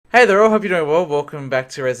Hey there all, hope you're doing well. Welcome back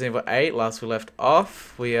to Resident Evil 8. Last we left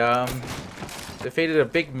off, we defeated a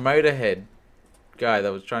big motorhead guy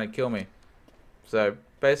that was trying to kill me. So,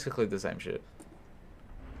 basically the same shit.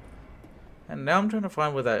 And now I'm trying to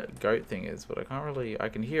find where that goat thing is, but I can't really... I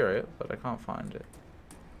can hear it, but I can't find it.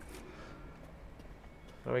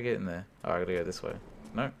 How do I get in there? Oh, I gotta go this way.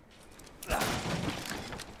 No.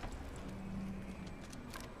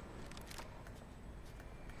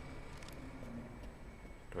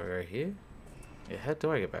 Do I go here? Yeah, how do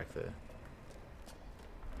I get back there?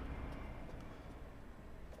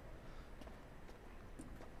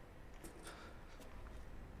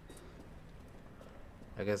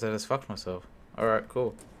 I guess I just fucked myself. Alright,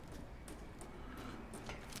 cool.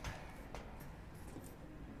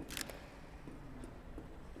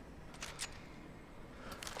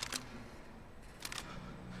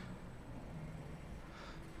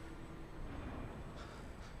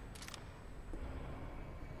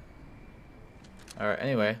 Alright,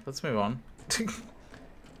 anyway, let's move on.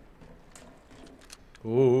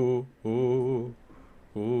 Ooh, ooh,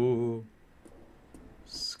 ooh.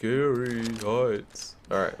 Scary heights.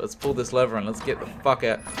 Alright, let's pull this lever and let's get the fuck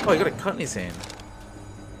out. Oh, he got a cut in his hand.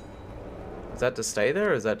 Is that to stay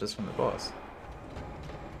there or is that just from the boss?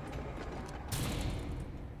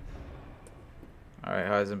 Alright,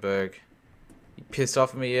 Heisenberg. You pissed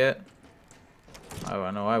off at me yet? Oh,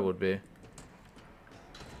 I know I would be.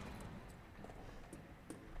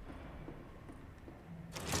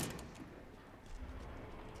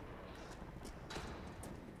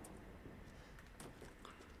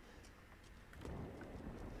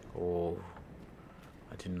 Oh,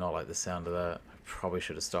 I did not like the sound of that. I probably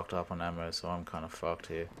should have stocked up on ammo, so I'm kind of fucked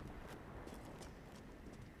here.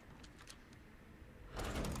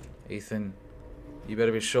 Ethan, you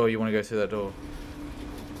better be sure you want to go through that door.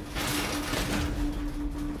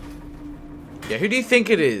 Yeah, who do you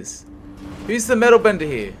think it is? Who's the metal bender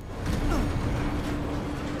here?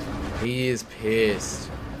 He is pissed.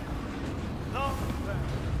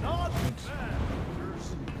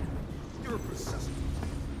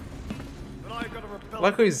 I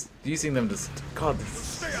like how he's using them to... God,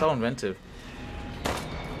 this is so inventive.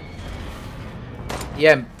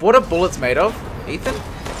 Yeah, what are bullets made of, Ethan?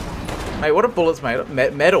 Mate, what are bullets made of?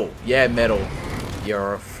 Metal. Yeah, metal.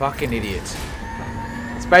 You're a fucking idiot.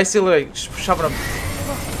 It's basically like shoving a...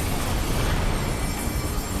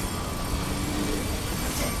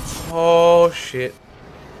 Oh, shit.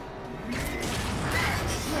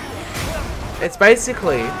 It's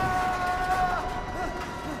basically...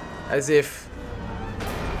 as if...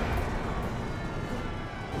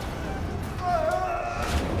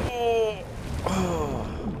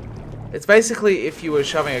 It's basically if you were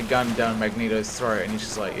shoving a gun down Magneto's throat and he's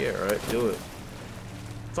just like, yeah, right, do it.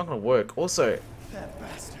 It's not gonna work. Also,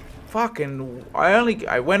 fucking,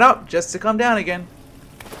 I went up just to come down again.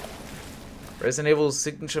 Resident Evil's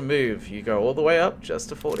signature move. You go all the way up just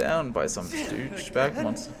to fall down by some douchebag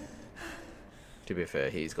monster. To be fair,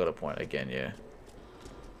 he's got a point again, yeah.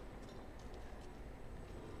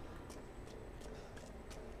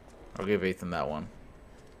 I'll give Ethan that one.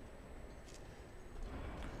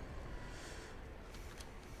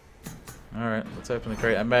 Alright, let's open the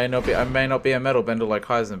crate. I may not be a metal bender like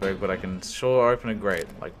Heisenberg, but I can sure open a crate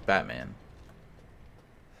like Batman.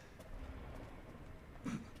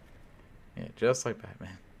 Yeah, just like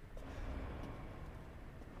Batman.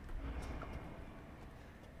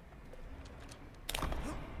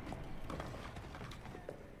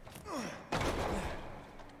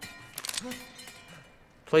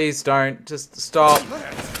 Please don't. Just stop.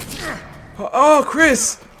 Oh,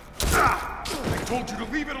 Chris! I told you to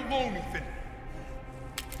leave it alone, Ethan.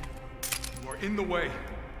 You are in the way.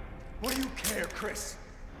 What do you care, Chris?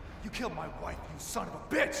 You killed my wife, you son of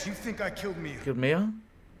a bitch! You think I killed Mia? Killed Mia?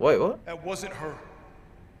 Wait, what? That wasn't her.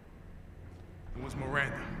 It was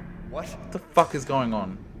Miranda. What? What the fuck is going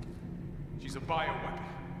on? She's a bioweapon.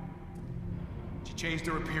 She changed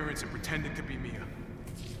her appearance and pretended to be Mia.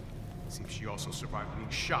 Seems she also survived being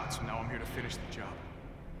shot, so now I'm here to finish the job.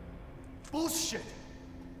 Bullshit!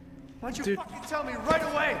 Why'd you Dude. fucking tell me right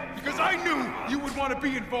away? Because I knew you would want to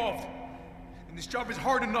be involved. And this job is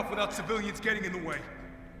hard enough without civilians getting in the way.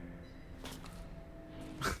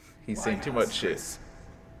 He's saying too much shit.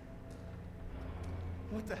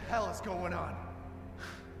 What the hell is going on?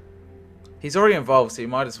 He's already involved, so you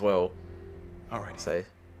might as well Alright. say.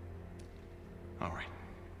 Alright.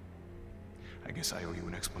 I guess I owe you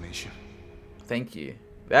an explanation. Thank you.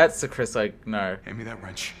 That's the Chris I know. Hand me that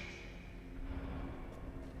wrench.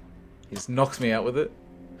 He just knocks me out with it.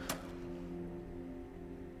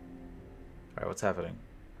 Alright, what's happening?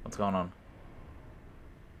 What's going on?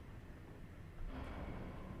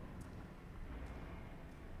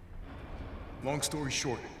 Long story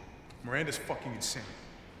short, Miranda's fucking insane.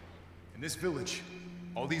 In this village,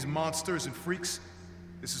 all these monsters and freaks,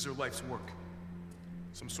 this is her life's work.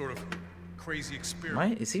 Some sort of crazy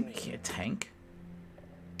experiment. Mate, is he making a tank?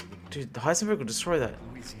 Dude, the Heisenberg will destroy that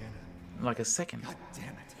Louisiana. in like a second. God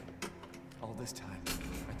damn it. All this time,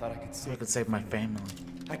 I thought I could save. I could save my family.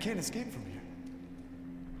 I can't escape from here.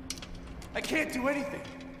 I can't do anything.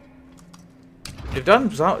 You've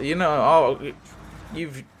done, you know, oh,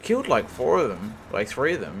 you've killed like 4 of them, like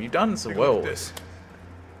 3 of them. You've done so Take a look well. at this.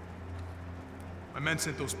 My men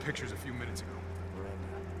sent those pictures a few minutes ago.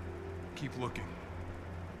 Keep looking.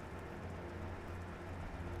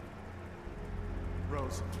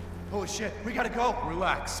 Rose. Holy shit, we gotta go.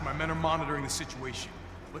 Relax. My men are monitoring the situation.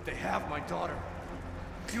 But they have my daughter.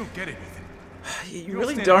 You don't get it, Ethan. You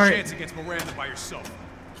really stand don't. a chance against Miranda by yourself.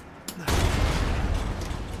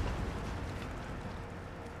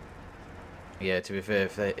 Yeah, to be fair,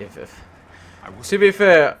 I will to be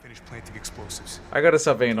fair, finish planting explosives. I gotta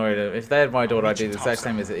stop being annoyed. If they had my daughter, I'd meet do you the exact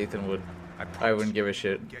same topside. as Ethan would. I I promise. wouldn't give a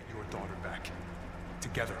shit. Get your daughter back.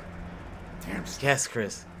 Together. Damn. Yes,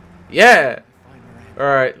 Chris. Yeah. Find Miranda.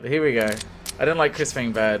 All right, here we go. I don't like Chris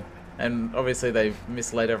being bad, and obviously they've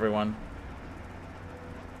misled everyone.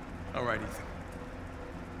 All right, Ethan.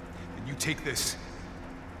 And you take this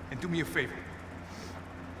and do me a favor.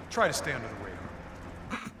 Try to stay under the radar.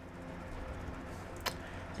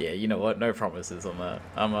 Yeah, you know what? No promises on that.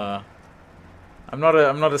 I'm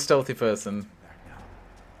not a stealthy person.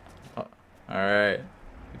 Oh, all right.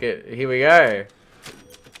 Okay, here we go.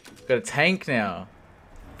 Got a tank now.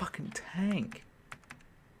 Fucking tank.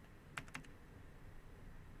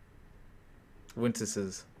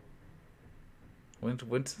 Winters.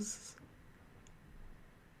 Winters?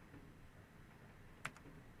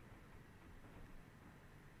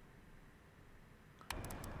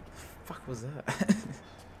 Fuck was that?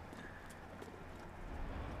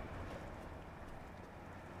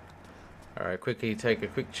 Alright, quickly take a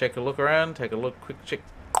quick look around. Take a look, quick check.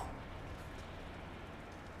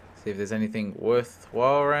 See if there's anything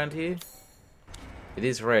worthwhile around here. It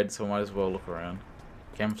is red, so I might as well look around.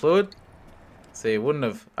 Chem fluid. See, it wouldn't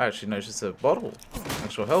have... Actually, no, it's just a bottle.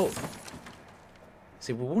 Actual health.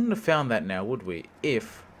 See, we wouldn't have found that now, would we?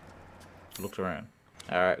 If we looked around.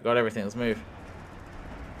 Alright, got everything. Let's move.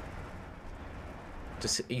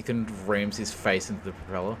 Just Ethan rams his face into the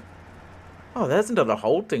propeller. Oh, that hasn't done a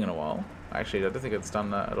whole thing in a while. Actually, I don't think it's done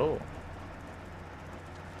that at all.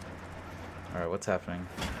 Alright, what's happening?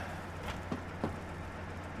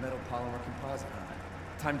 Metal polymer composite, huh?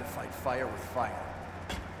 Time to fight fire with fire.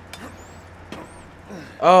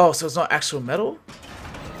 Oh, so it's not actual metal?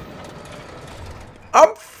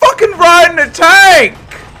 I'm fucking riding a tank!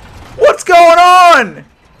 What's going on?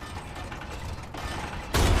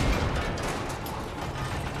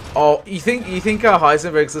 Oh, you think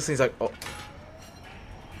Heisenberg's listening? He's like,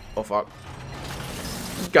 oh fuck.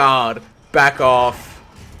 God, back off.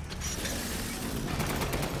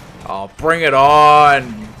 Oh, bring it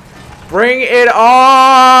on! Bring it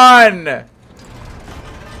on!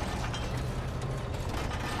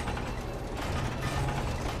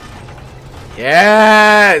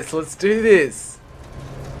 Yes, let's do this.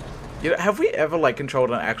 You know, have we ever like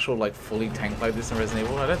controlled an actual like fully tank like this in Resident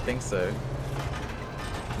Evil? I don't think so.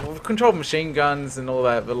 We've controlled machine guns and all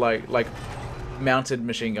that, but like mounted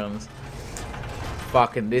machine guns.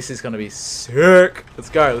 Fucking, this is gonna be sick. Let's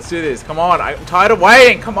go. Let's do this. Come on. I'm tired of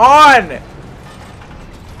waiting. Come on.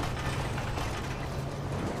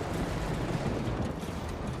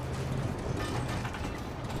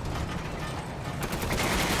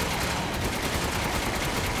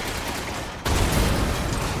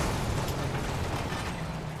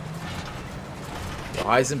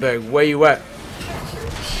 Heisenberg, where you at?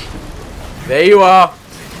 There you are.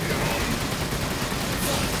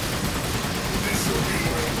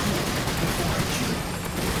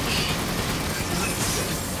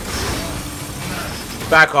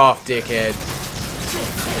 Back off, dickhead.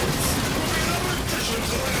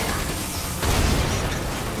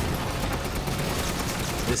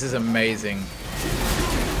 This is amazing.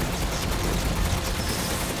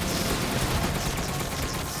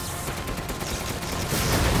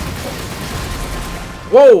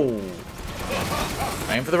 Whoa!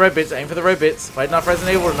 Aim for the red bits, aim for the red bits. Played enough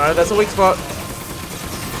Resident Evil to know that's a weak spot.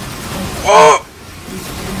 Oh!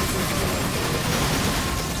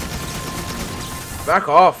 Back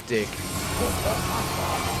off, dick.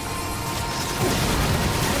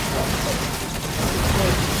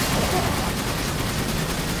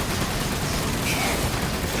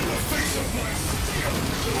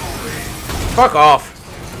 Fuck off.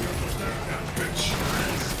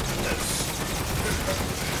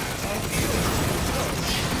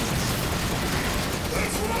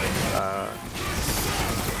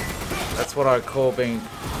 what I call being...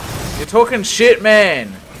 You're talking shit, man!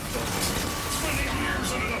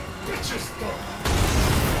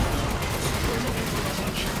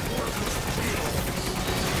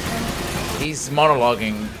 He's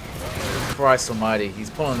monologuing. Christ almighty. He's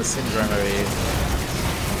pulling the syndrome over here.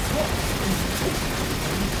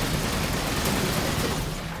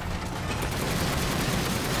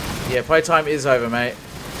 Yeah, playtime is over, mate.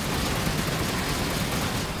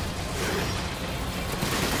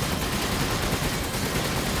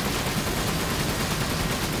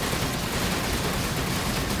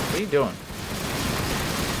 What are you doing?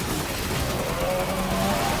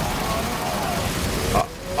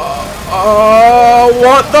 Oh,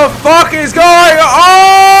 what the fuck is going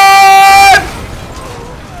on?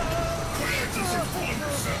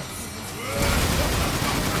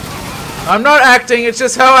 I'm not acting, it's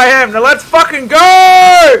just how I am. Now let's fucking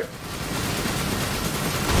go!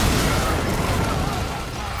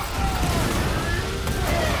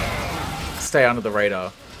 Stay under the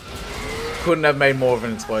radar. Couldn't have made more of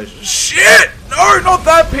an explosion. Shit! No, not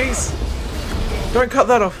that piece! Don't cut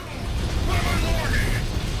that off.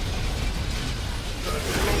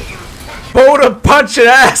 Boulder punching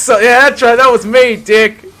ass! Yeah, that's right, that was me,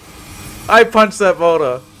 dick! I punched that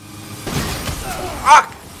boulder.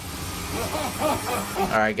 Fuck!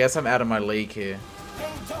 Alright, guess I'm out of my league here.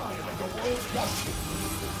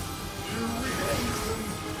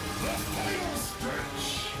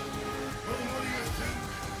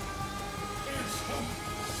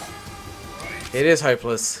 It is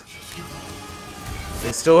hopeless.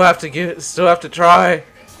 They still have to try.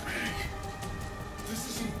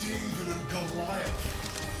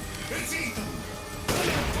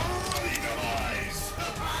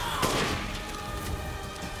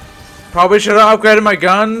 Probably should have upgraded my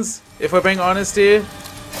guns, if we're being honest here.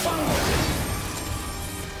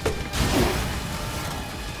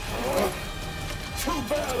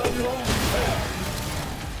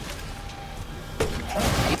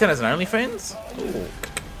 Ethan has an OnlyFans? Ooh.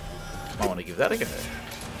 I want to give that a go.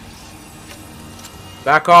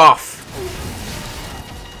 Back off!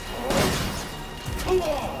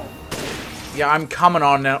 Yeah, I'm coming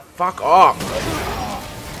on now. Fuck off!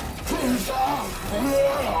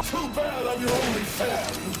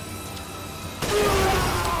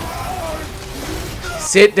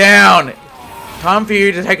 Sit down! Time for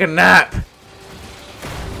you to take a nap.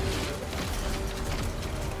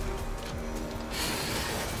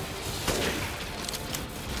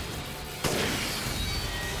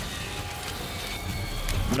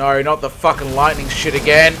 No, not the fucking lightning shit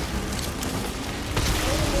again.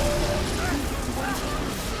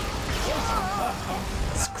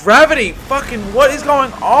 It's gravity! Fucking what is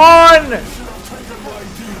going on?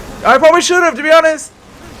 I probably should have, to be honest.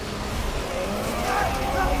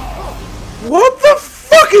 What the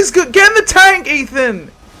fuck is good? Get in the tank,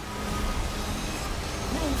 Ethan!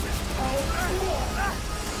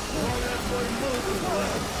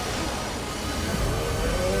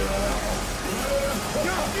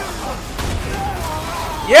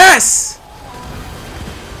 Yes!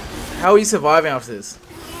 How are you surviving after this?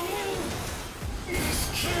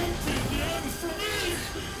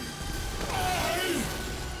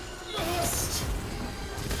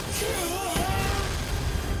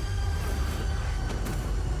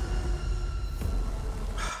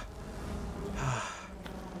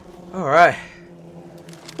 Alright.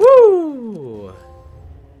 Woo!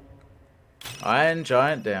 Iron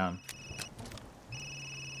Giant down.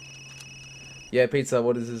 Yeah, pizza,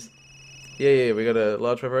 what is this? Yeah, we got a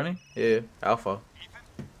large pepperoni? Yeah, alpha.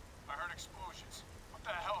 Ethan, I heard explosions. What the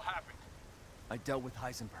hell happened? I dealt with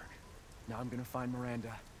Heisenberg. Now I'm gonna find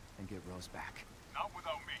Miranda and get Rose back. Not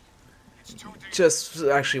without me. It's too dangerous. Just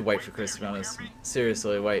actually wait for Chris, to be honest.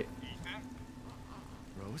 Seriously, wait. Ethan?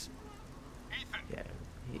 Rose? Ethan? Yeah.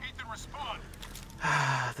 Ethan, respond!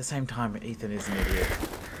 At the same time, Ethan is an idiot.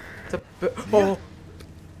 It's oh!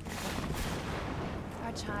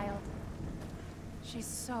 Our child. She's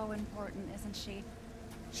so important, isn't she?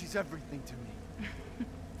 She's everything to me.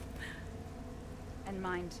 And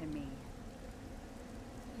mine to me.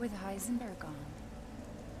 With Heisenberg gone,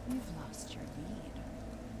 you've lost your lead.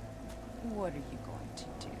 What are you going to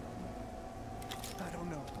do? I don't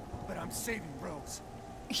know, but I'm saving Rose.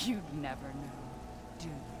 You'd never know, do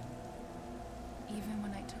you? Even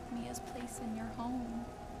when I took Mia's place in your home.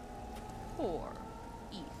 Poor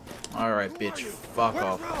Ethan. Alright, bitch. Fuck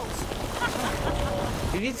off.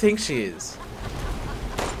 Who do you think she is?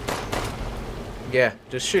 Yeah,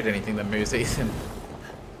 just shoot anything that moves, Ethan.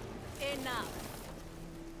 Enough.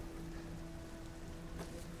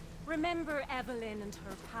 Remember Evelyn and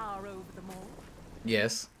her power over them all?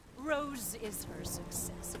 Yes. Rose is her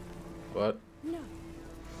successor. What? No.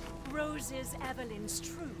 Rose is Evelyn's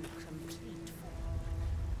true, complete form.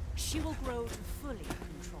 She will grow to fully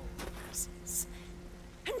control the masses.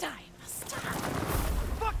 And I must die.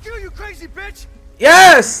 Fuck you, you crazy bitch!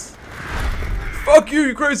 Yes! Fuck you,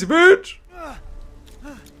 you crazy bitch!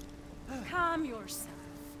 Calm yourself.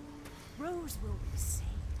 Rose will be saved.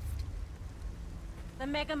 The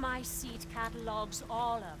Megamycete catalogs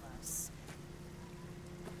all of us.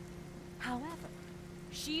 However,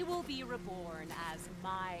 she will be reborn as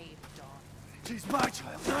my daughter. She's my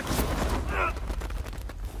child, not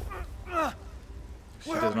yours.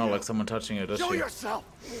 She does not like someone touching her, does Show she? yourself!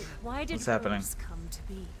 Why did What's happening? Rose come to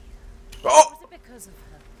be? Oh! Was it because of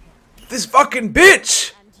her parents? This fucking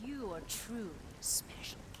bitch! And you are truly a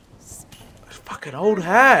special case. Fucking old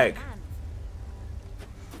hag.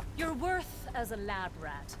 Your worth as a lab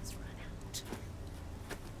rat has run out.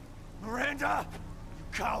 Miranda! You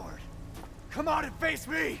coward! Come out and face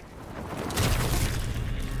me!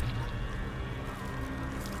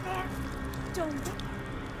 Don't worry.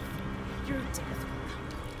 Your death will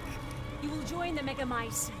come. You will join the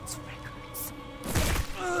Megamycete's records.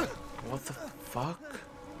 What the fuck?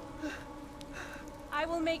 I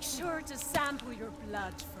will make sure to sample your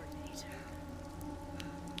blood for later.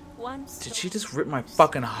 Once Did she those just rip my first,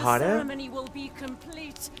 fucking the heart out? ceremony will be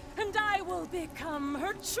complete, and I will become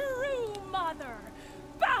her true mother,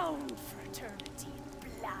 bound for eternity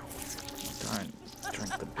in blood. Don't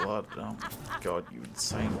drink the blood. Oh my god, you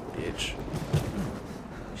insane bitch.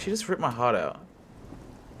 She just ripped my heart out.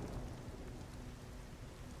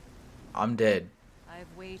 I'm dead.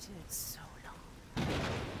 I've waited so long.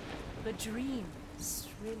 The dreams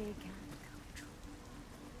really can come true.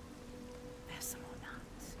 Vessel or not,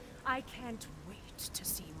 I can't wait to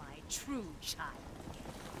see my true child again.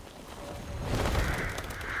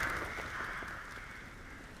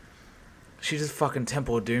 She just fucking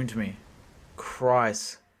Temple of Doom to me.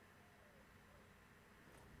 Christ.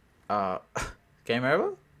 Game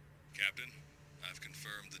over? Captain, I've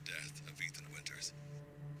confirmed the death of Ethan Winters.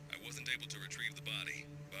 I wasn't able to retrieve the body,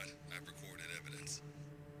 but I've recorded evidence.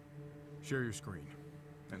 Share your screen,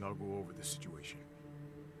 and I'll go over the situation.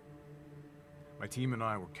 My team and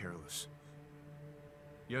I were careless.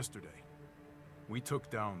 Yesterday, we took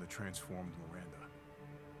down the transformed Miranda,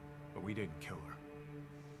 but we didn't kill her.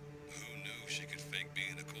 Who knew she could fake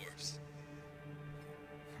being a corpse?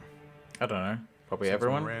 I don't know. Probably Since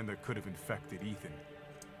everyone. Miranda could have infected Ethan,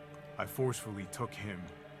 I forcefully took him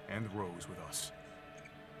and Rose with us.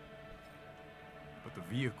 But the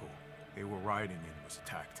vehicle they were riding in was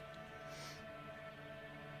attacked.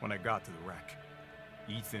 When I got to the wreck,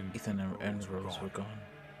 Ethan and Rose were gone.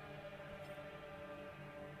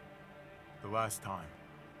 The last time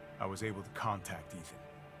I was able to contact Ethan,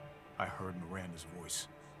 I heard Miranda's voice.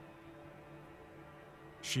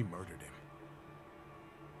 She murdered him.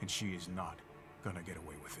 And she is not gonna get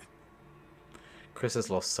away with it. Chris has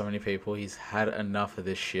lost so many people. He's had enough of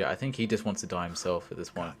this shit. I think he just wants to die himself at this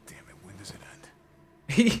point. God damn it, when does it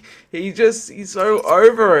end? He's so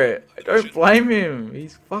over it. I don't blame him.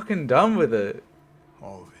 He's fucking done with it.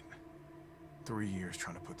 All of it. 3 years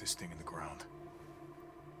trying to put this thing in the ground.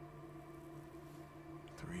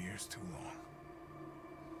 3 years too long.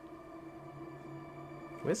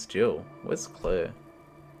 Where's Jill? Where's Claire?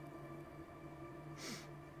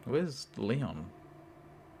 Where's Leon?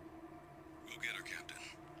 Go get her, Captain.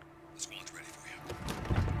 The squad's ready for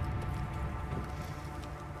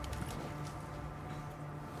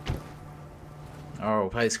you. Oh,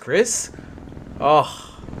 plays Chris?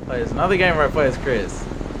 Oh, plays another game where I play as Chris.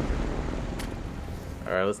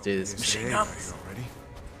 Alright, let's do this. Machine guns. Already?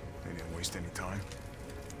 They didn't waste any time.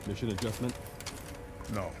 Mission adjustment?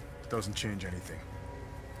 No, doesn't change anything.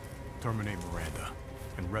 Terminate Miranda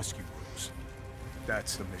and rescue Rose.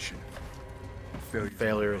 That's the mission.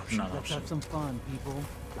 Failure is not an Let's option. have some fun, people.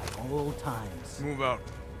 Like old times. Move out.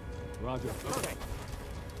 Roger. Okay.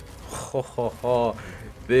 Ho ho ho.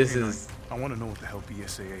 This Hey, is. I want to know what the hell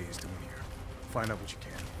BSAA is doing here. Find out what you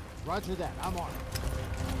can. Roger that. I'm on it.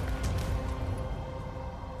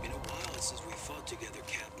 Been a while since we fought together,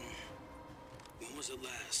 Captain. When was it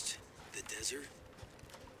last? The desert?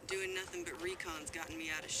 Doing nothing but recon's gotten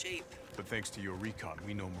me out of shape. But thanks to your recon,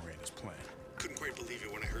 we know Miranda's plan. Couldn't quite believe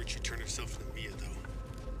it when I heard she turned herself into Mia, though.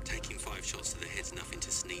 Taking 5 shots to the head's nothing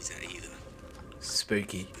to sneeze at either.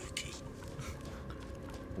 Spooky. Spooky.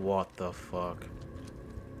 What the fuck?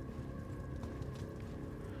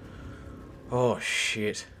 Oh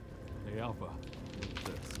shit. Hey, Alpha. What's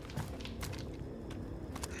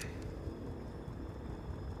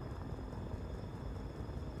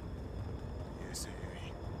this?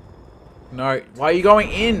 BSAA. No, why are you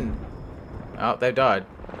going in? Oh, they died.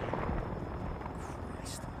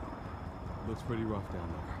 Looks pretty rough down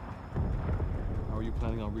there. How are you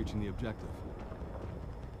planning on reaching the objective?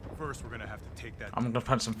 First, we're gonna have to take that. I'm gonna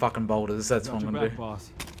punch some fucking boulders. That's what Got I'm your gonna back, do.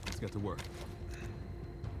 boss. Let's get to work.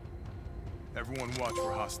 Everyone watch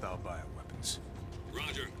for hostile bioweapons.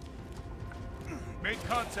 Roger. Make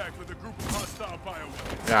contact with a group of hostile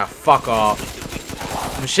bioweapons. Ah, fuck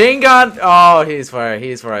off. Machine gun. Oh, here's where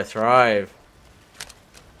I thrive.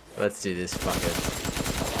 Let's do this, fucker.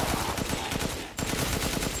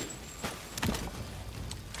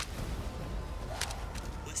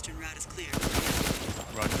 Western route is clear.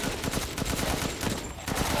 Roger.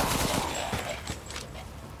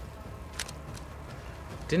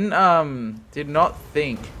 Did not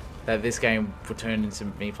think that this game would turn into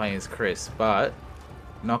me playing as Chris, but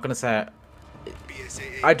not gonna say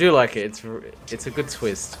I do like it. It's a good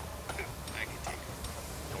twist.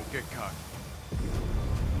 Don't get cocky.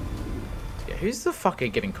 Yeah, who's the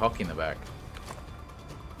fucker getting cocky in the back?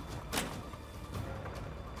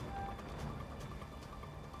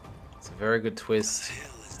 It's a very good twist. What the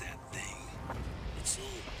hell is that thing? It's all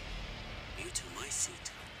new to my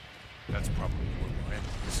seat. That's probably where Miranda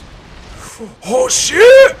is. Oh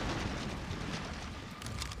shit!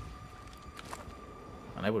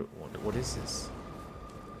 What is this?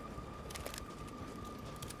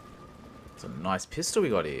 It's a nice pistol we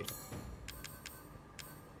got here.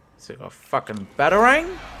 So we got a fucking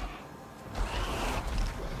batarang?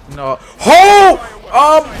 No. Oh!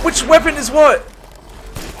 Which weapon is what?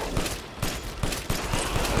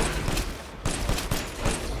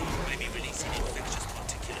 Might be releasing infectious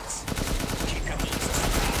particulates. Keep your mouth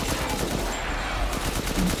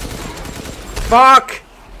Fuck!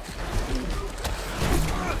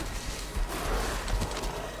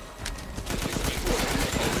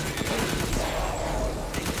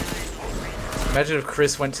 Imagine if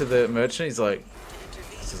Chris went to the merchant, he's like,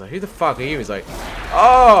 who the fuck are you? He's like,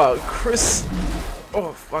 oh, Chris.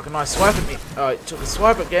 Oh, fucking nice swipe at me. Oh, he took a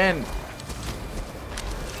swipe again.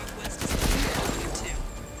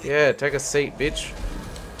 Yeah, take a seat, bitch.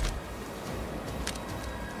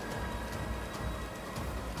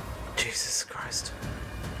 Jesus Christ.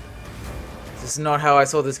 This is not how I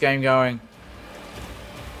saw this game going.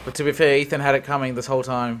 But to be fair, Ethan had it coming this whole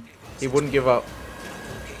time. He wouldn't give up.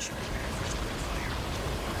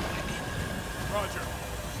 Roger.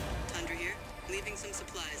 Tundra here. Leaving some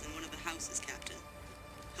supplies in one of the houses, Captain.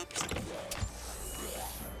 Help yourself.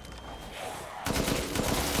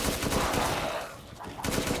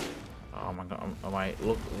 Oh my god, oh my,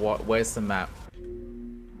 look, where's the map?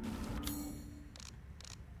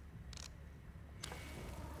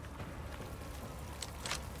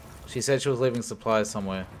 She said she was leaving supplies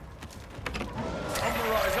somewhere.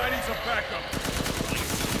 Summarize, I need some backup.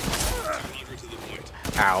 Roger to the point.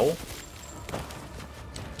 Ow.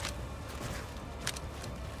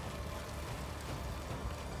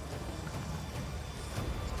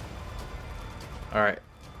 Alright,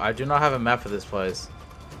 I do not have a map for this place.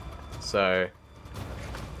 So...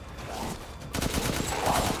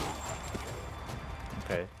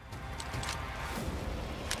 Okay.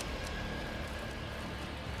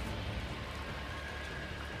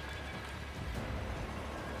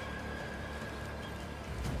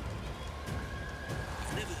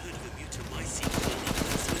 I've never heard of a mute to my seat.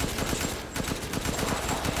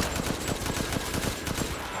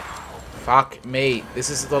 Fuck me. This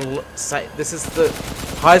is the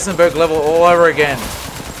Heisenberg level all over again.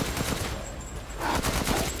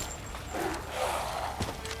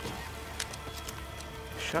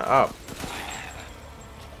 Shut up.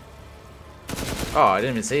 Oh, I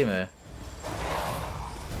didn't even see him there.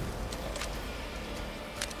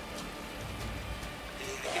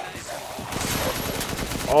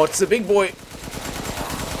 Oh, it's the big boy.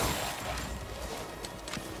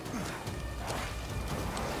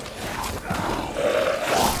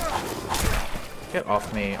 Get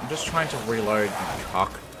off me. I'm just trying to reload, you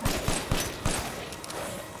cock.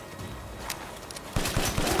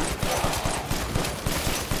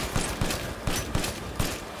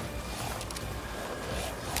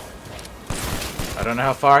 I don't know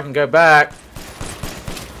how far I can go back.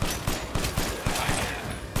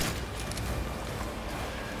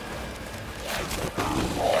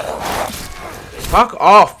 Fuck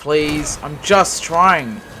off, please. I'm just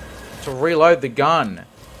trying to reload the gun.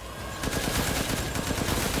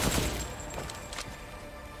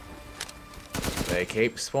 They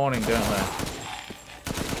keep spawning, don't they?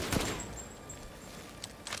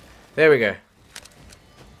 There we go.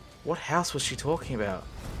 What house was she talking about?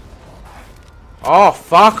 Oh,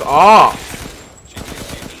 fuck off!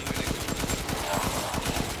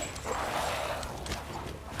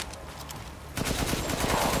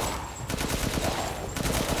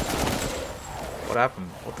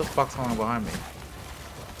 What the fuck's going on behind me?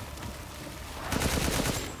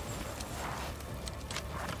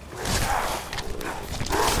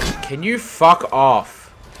 Can you fuck off?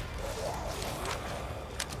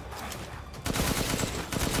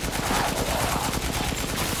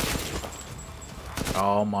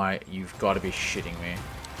 Oh my, you've got to be shitting me.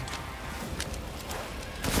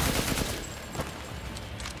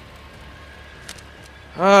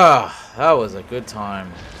 Ah, that was a good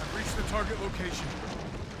time. I've reached the target location.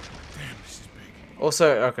 Damn, this is big.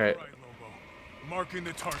 Also, okay. Right, Lobo. Marking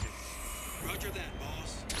the target. Roger that,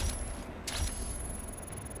 boss.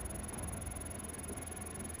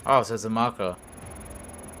 Oh, so it's a marker.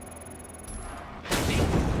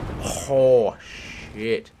 Oh,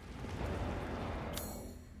 shit.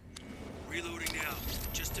 Reloading now.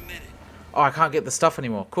 Just a minute. Oh, I can't get the stuff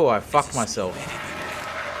anymore. Cool, I fucked myself.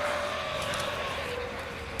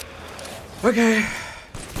 Okay.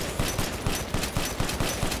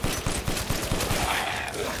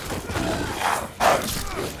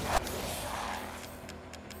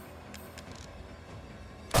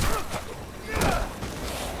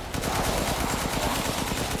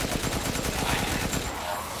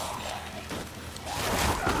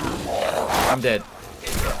 I'm dead.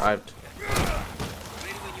 Survived.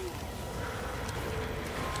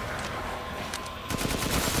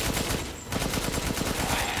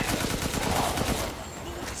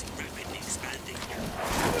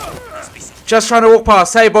 Just trying to walk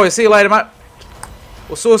past. Hey boys, see you later, mate.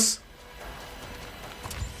 What's sauce?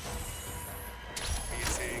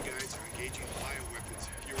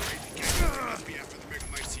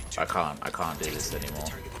 I can't do this anymore.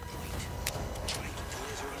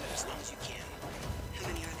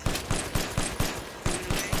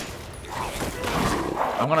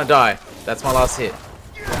 I'm gonna die. That's my last hit.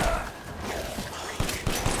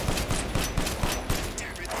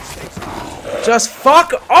 Just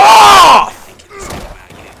fuck off!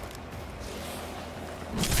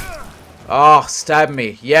 Oh, stab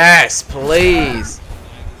me. Yes, please.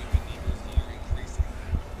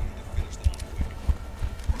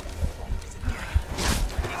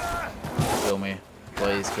 Kill me.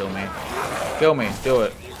 Please kill me. Kill me. Do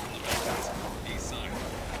it.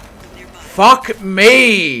 Fuck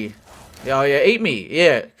me! Oh yeah, eat me.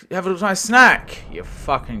 Yeah, have a nice snack. You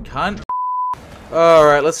fucking cunt.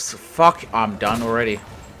 Alright, let's fuck. I'm done already.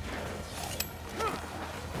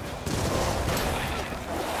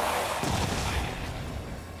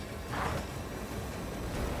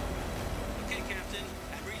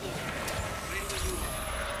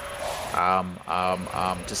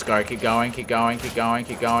 Just go, keep going, keep going, keep going,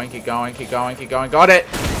 keep going, keep going, keep going, keep going. Got it!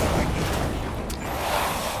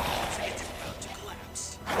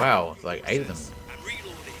 Wow, like 8 of them.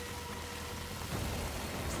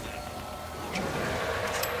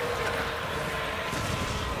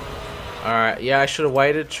 Alright, yeah, I should have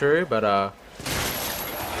waited, true, but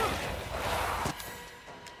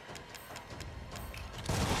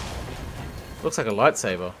looks like a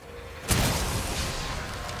lightsaber.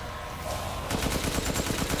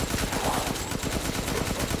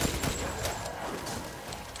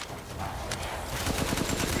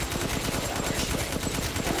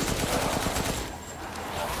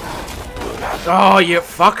 Oh, you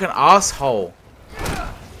fucking asshole.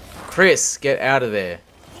 Chris, get out of there.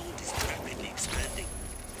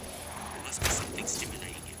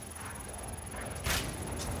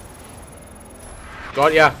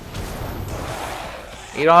 Got ya.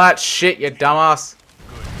 Eat all that shit, you dumbass.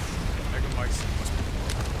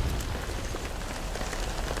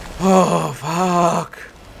 Oh, fuck.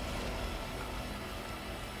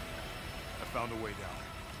 I found a way down.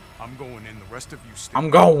 I'm going in. The rest of you stay. I'm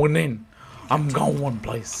going in. I'm going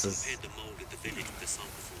places.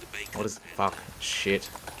 What is fuck shit?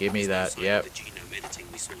 Give me that. Yep. The genome editing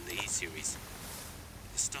we saw in the E-series.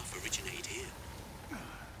 The stuff originated here.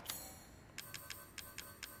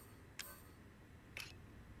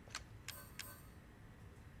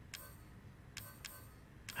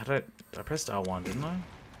 I pressed R1, didn't I?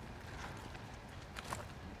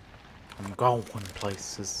 I'm going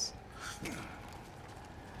places.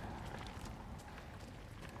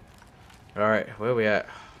 Alright, where are we at?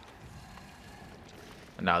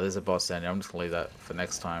 No, there's a boss down here. I'm just gonna leave that for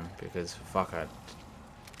next time because fuck it.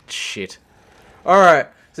 Shit. Alright,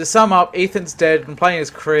 to sum up, Ethan's dead. I'm playing as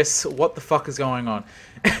Chris. What the fuck is going on?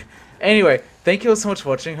 Anyway, thank you all so much for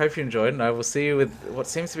watching. Hope you enjoyed, and I will see you with what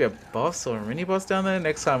seems to be a boss or a mini boss down there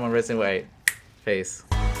next time on Resident Evil 8. Peace.